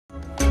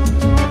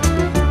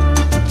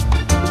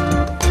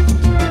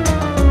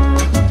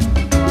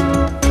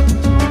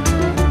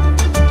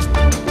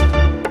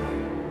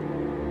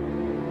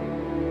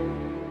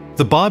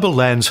The Bible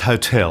Lands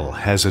Hotel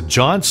has a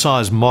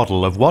giant-sized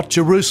model of what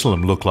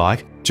Jerusalem looked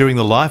like during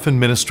the life and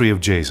ministry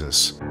of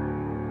Jesus.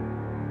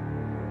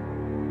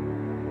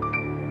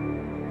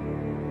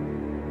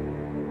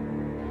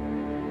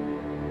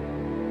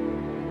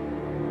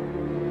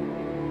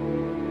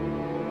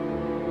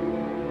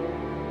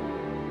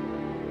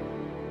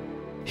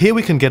 Here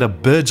we can get a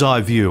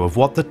bird's-eye view of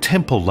what the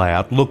temple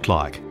layout looked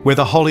like, where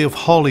the Holy of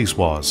Holies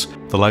was,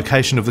 the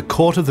location of the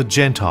court of the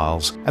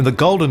Gentiles, and the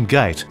golden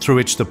gate through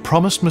which the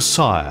promised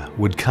Messiah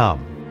would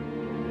come.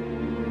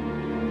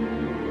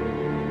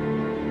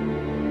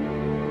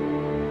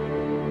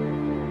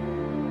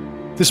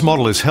 This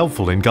model is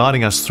helpful in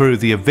guiding us through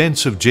the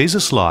events of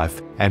Jesus'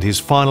 life and his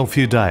final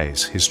few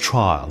days, his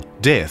trial,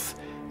 death,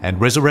 and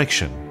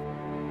resurrection.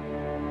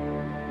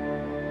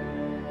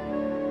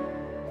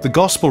 The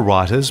Gospel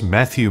writers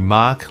Matthew,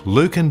 Mark,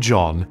 Luke and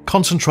John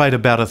concentrate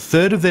about a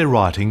third of their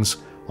writings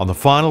on the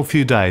final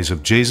few days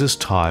of Jesus'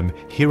 time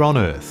here on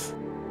earth.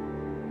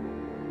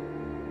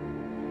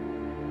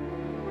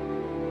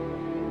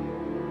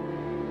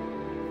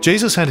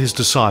 Jesus and his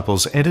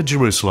disciples entered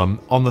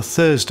Jerusalem on the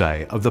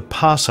Thursday of the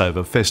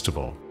Passover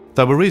festival.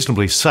 They were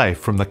reasonably safe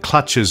from the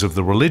clutches of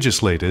the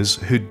religious leaders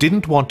who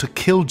didn't want to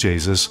kill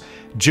Jesus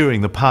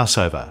during the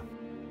Passover.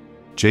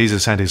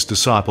 Jesus and his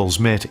disciples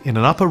met in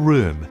an upper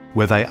room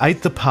where they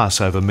ate the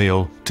Passover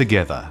meal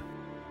together.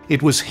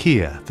 It was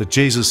here that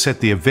Jesus set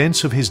the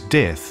events of his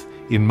death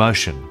in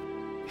motion.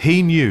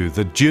 He knew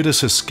that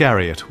Judas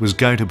Iscariot was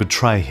going to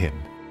betray him.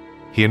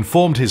 He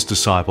informed his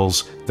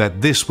disciples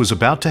that this was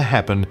about to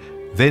happen,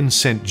 then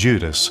sent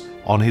Judas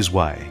on his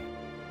way.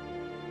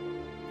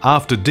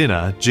 After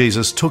dinner,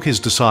 Jesus took his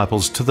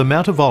disciples to the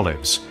Mount of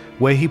Olives,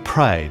 where he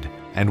prayed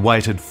and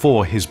waited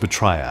for his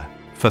betrayer.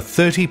 For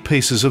 30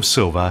 pieces of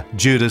silver,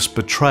 Judas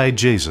betrayed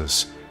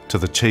Jesus to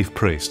the chief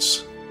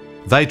priests.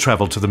 They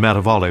travelled to the Mount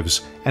of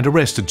Olives and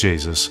arrested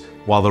Jesus,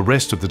 while the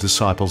rest of the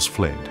disciples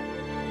fled.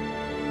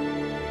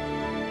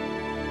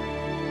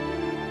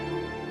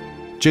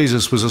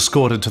 Jesus was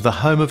escorted to the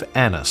home of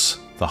Annas,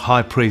 the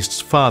high priest's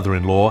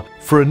father-in-law,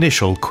 for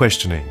initial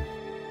questioning.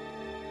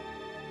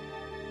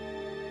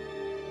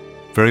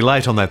 Very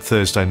late on that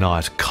Thursday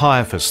night,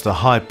 Caiaphas, the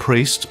high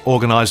priest,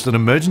 organised an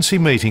emergency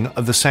meeting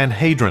of the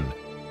Sanhedrin,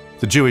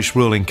 the Jewish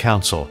ruling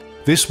council.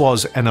 This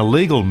was an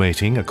illegal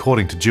meeting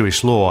according to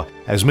Jewish law,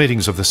 as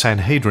meetings of the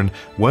Sanhedrin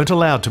weren't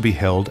allowed to be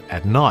held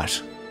at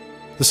night.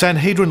 The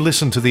Sanhedrin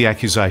listened to the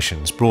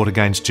accusations brought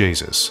against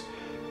Jesus.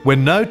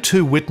 When no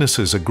two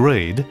witnesses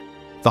agreed,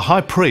 the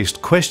high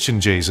priest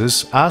questioned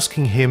Jesus,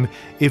 asking him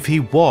if he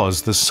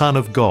was the Son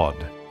of God.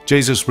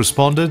 Jesus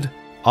responded,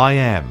 "I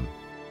am."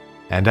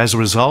 And as a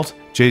result,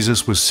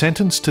 Jesus was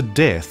sentenced to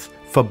death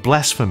for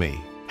blasphemy.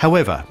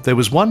 However, there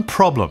was one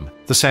problem.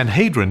 The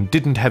Sanhedrin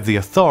didn't have the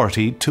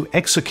authority to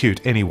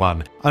execute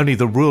anyone, only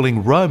the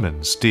ruling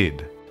Romans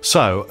did.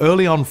 So,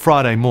 early on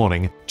Friday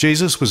morning,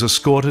 Jesus was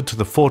escorted to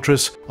the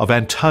fortress of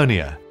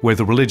Antonia, where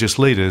the religious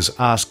leaders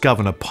asked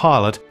Governor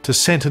Pilate to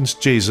sentence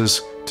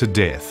Jesus to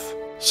death.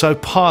 So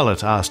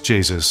Pilate asked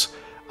Jesus,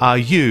 "Are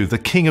you the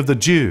King of the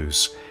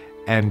Jews?"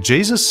 And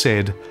Jesus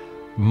said,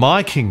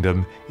 "My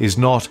kingdom is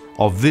not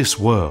of this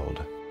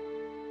world."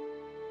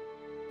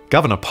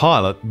 Governor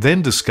Pilate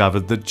then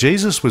discovered that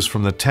Jesus was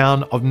from the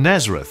town of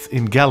Nazareth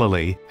in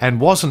Galilee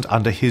and wasn't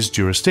under his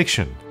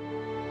jurisdiction.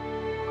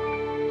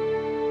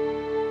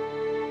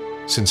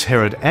 Since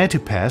Herod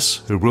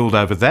Antipas, who ruled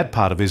over that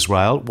part of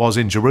Israel, was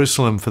in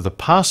Jerusalem for the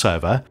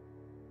Passover,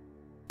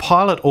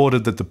 Pilate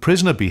ordered that the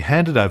prisoner be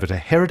handed over to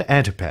Herod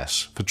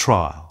Antipas for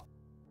trial.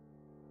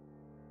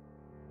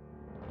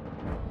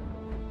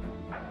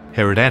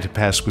 Herod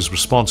Antipas was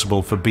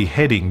responsible for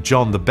beheading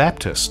John the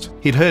Baptist.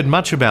 He'd heard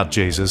much about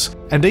Jesus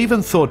and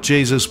even thought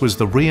Jesus was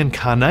the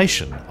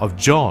reincarnation of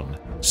John.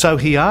 So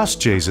he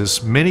asked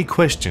Jesus many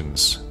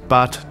questions,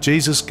 but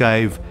Jesus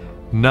gave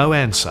no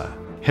answer.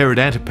 Herod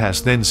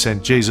Antipas then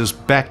sent Jesus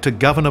back to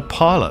Governor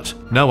Pilate.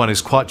 No one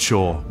is quite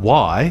sure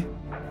why,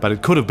 but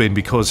it could have been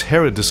because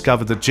Herod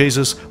discovered that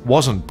Jesus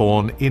wasn't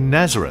born in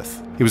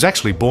Nazareth. He was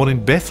actually born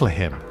in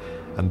Bethlehem,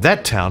 and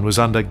that town was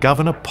under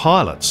Governor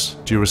Pilate's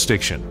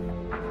jurisdiction.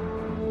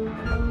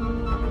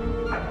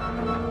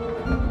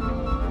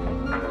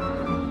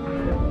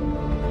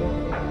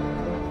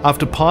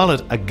 After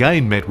Pilate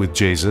again met with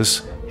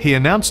Jesus, he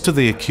announced to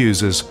the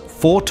accusers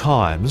 4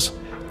 times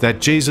that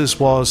Jesus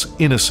was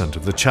innocent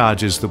of the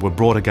charges that were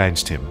brought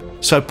against him.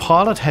 So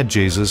Pilate had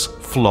Jesus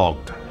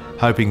flogged,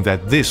 hoping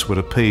that this would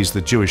appease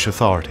the Jewish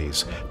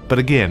authorities. But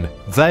again,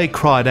 they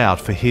cried out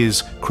for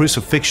his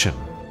crucifixion.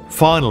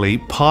 Finally,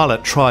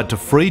 Pilate tried to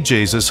free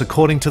Jesus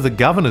according to the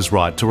governor's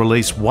right to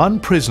release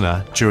one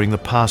prisoner during the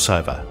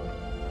Passover.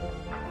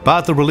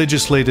 But the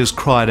religious leaders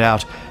cried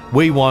out,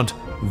 "We want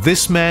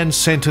this man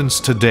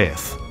sentenced to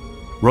death.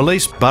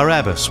 Release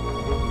Barabbas."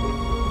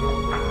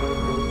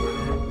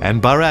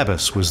 And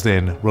Barabbas was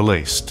then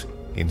released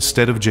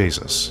instead of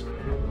Jesus.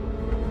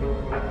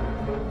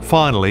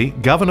 Finally,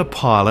 Governor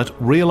Pilate,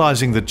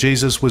 realizing that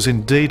Jesus was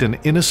indeed an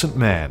innocent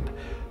man,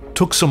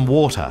 took some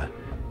water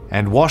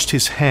and washed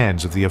his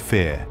hands of the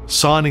affair,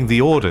 signing the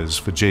orders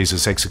for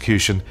Jesus'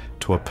 execution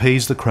to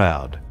appease the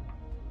crowd.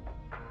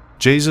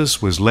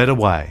 Jesus was led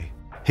away.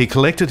 He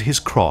collected his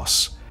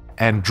cross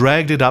and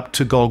dragged it up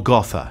to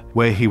Golgotha,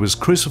 where he was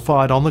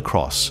crucified on the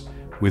cross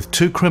with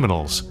two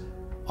criminals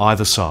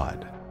either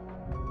side.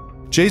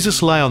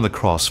 Jesus lay on the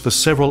cross for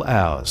several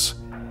hours.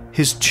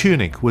 His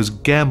tunic was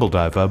gambled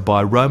over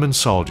by Roman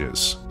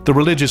soldiers. The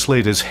religious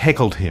leaders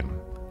heckled him.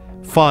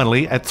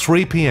 Finally, at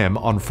 3 p.m.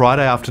 on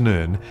Friday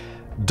afternoon,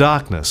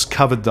 darkness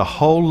covered the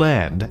whole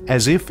land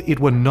as if it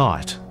were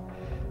night.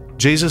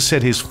 Jesus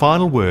said his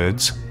final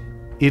words,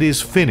 "It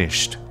is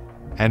finished,"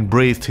 and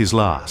breathed his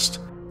last.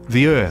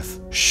 The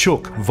earth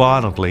shook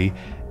violently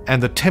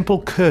and the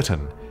temple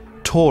curtain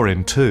tore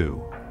in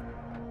two.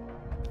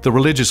 The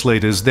religious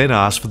leaders then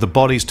asked for the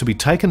bodies to be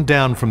taken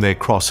down from their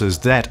crosses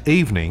that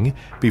evening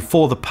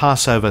before the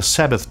Passover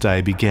Sabbath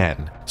day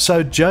began.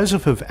 So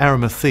Joseph of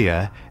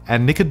Arimathea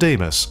and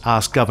Nicodemus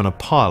asked Governor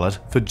Pilate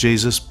for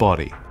Jesus'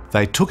 body.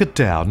 They took it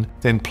down,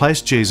 then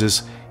placed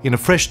Jesus in a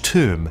fresh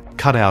tomb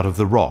cut out of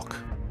the rock.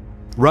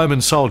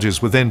 Roman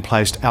soldiers were then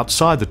placed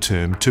outside the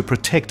tomb to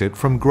protect it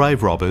from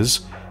grave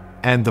robbers,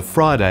 and the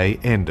Friday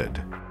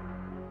ended.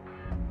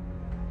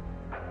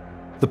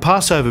 The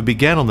Passover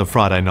began on the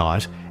Friday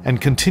night and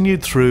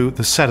continued through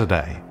the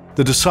Saturday.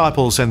 The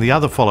disciples and the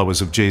other followers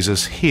of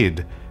Jesus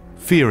hid,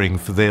 fearing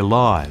for their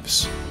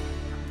lives.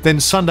 Then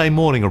Sunday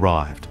morning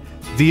arrived.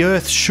 The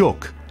earth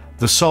shook,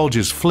 the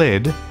soldiers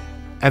fled,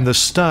 and the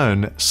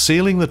stone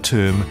sealing the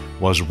tomb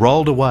was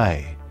rolled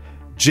away.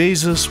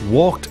 Jesus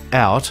walked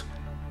out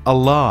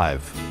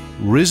alive,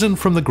 risen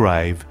from the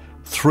grave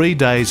 3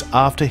 days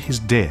after his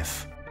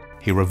death.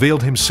 He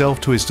revealed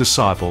himself to his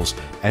disciples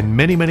and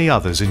many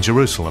others in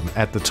Jerusalem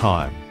at the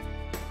time.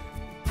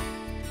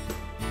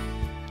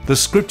 The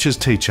scriptures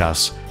teach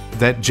us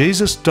that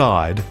Jesus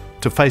died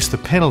to face the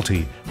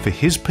penalty for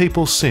his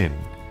people's sin,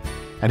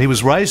 and he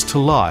was raised to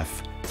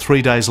life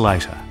 3 days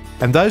later.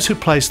 And those who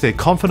place their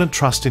confident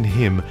trust in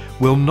him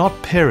will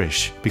not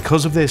perish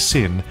because of their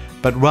sin,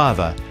 but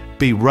rather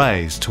be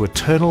raised to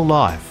eternal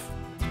life.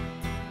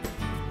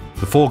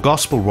 The four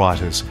gospel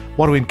writers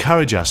want to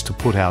encourage us to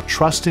put our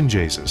trust in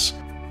Jesus,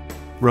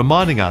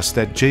 reminding us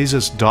that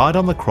Jesus died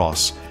on the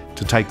cross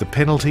to take the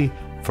penalty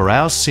for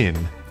our sin,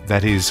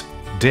 that is,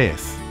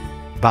 death.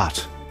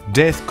 But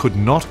death could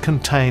not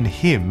contain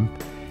him,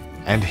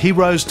 and he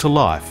rose to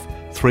life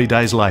 3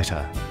 days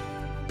later.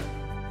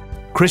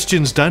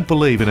 Christians don't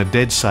believe in a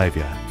dead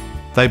Saviour.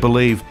 They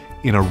believe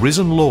in a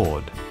risen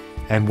Lord,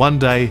 and one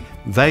day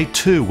they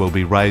too will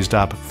be raised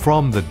up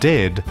from the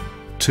dead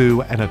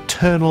to an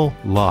eternal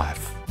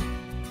life.